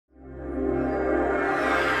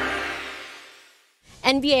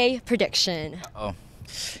NBA prediction. Oh,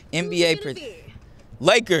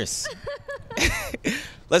 Lakers.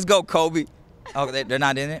 Let's go, Kobe. Oh, they're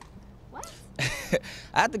not in it? What?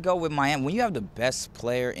 I have to go with Miami. When you have the best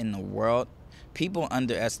player in the world, people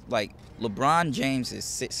underestimate, like, LeBron James is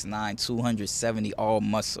 6'9", 270, all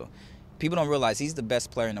muscle. People don't realize he's the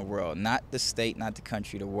best player in the world, not the state, not the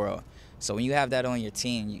country, the world. So when you have that on your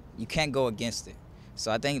team, you can't go against it.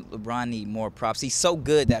 So I think LeBron needs more props. He's so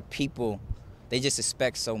good that people, they just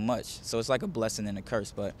expect so much. So it's like a blessing and a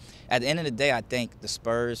curse. But at the end of the day, I think the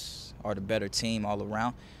Spurs are the better team all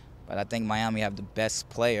around. But I think Miami have the best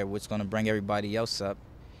player, which is going to bring everybody else up.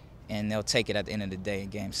 And they'll take it at the end of the day in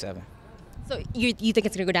Game 7. So you think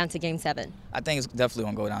it's going to go down to Game 7? I think it's definitely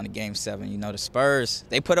going to go down to Game 7. You know, the Spurs,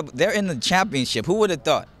 they're in the championship. Who would have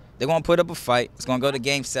thought? They're going to put up a fight. It's going to go to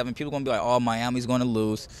Game 7. People are going to be like, oh, Miami's going to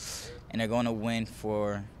lose. And they're going to win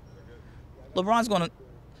for – LeBron's going to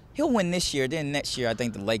 – he'll win this year. Then next year, I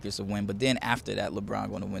think the Lakers will win. But then after that, LeBron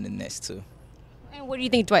going to win the next two. And where do you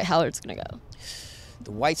think Dwight Howard's going to go?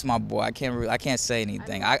 Dwight's my boy. I can't say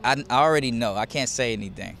anything. I already know. I can't say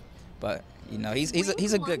anything. But, you know, he's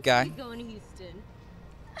a good guy. Going to Houston.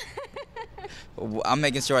 I'm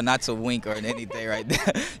making sure not to wink or anything right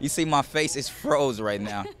there. You see my face is froze right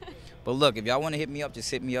now. But look, if y'all want to hit me up, just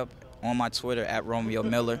hit me up on my Twitter at Romeo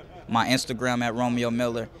Miller, my Instagram at Romeo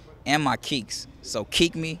Miller, and my Keeks. So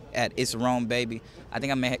keek me at It's Rome Baby. I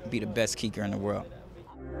think I may be the best keeker in the world.